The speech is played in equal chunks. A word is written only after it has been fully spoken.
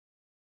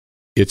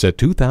It's a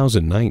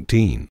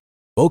 2019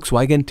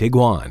 Volkswagen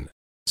Tiguan.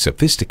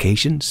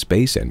 Sophistication,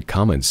 space, and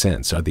common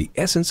sense are the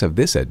essence of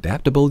this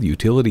adaptable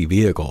utility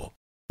vehicle.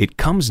 It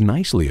comes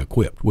nicely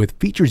equipped with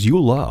features you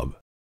love: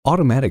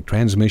 automatic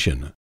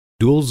transmission,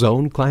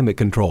 dual-zone climate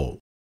control,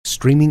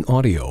 streaming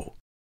audio,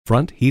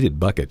 front heated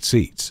bucket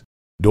seats,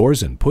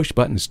 doors and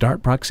push-button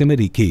start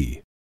proximity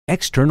key,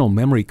 external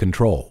memory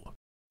control,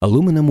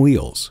 aluminum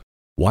wheels,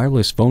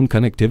 wireless phone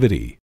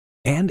connectivity,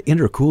 and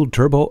intercooled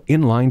turbo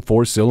inline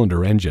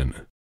 4-cylinder engine.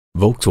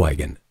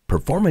 Volkswagen,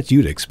 performance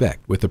you'd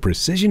expect with the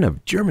precision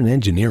of German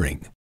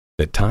engineering.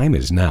 The time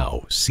is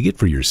now. See it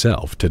for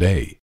yourself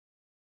today.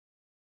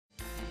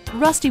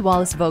 Rusty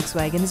Wallis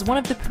Volkswagen is one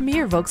of the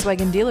premier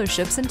Volkswagen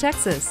dealerships in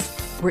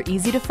Texas. We're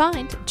easy to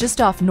find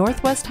just off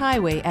Northwest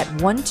Highway at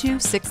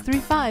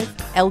 12635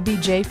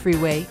 LBJ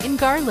Freeway in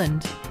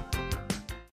Garland.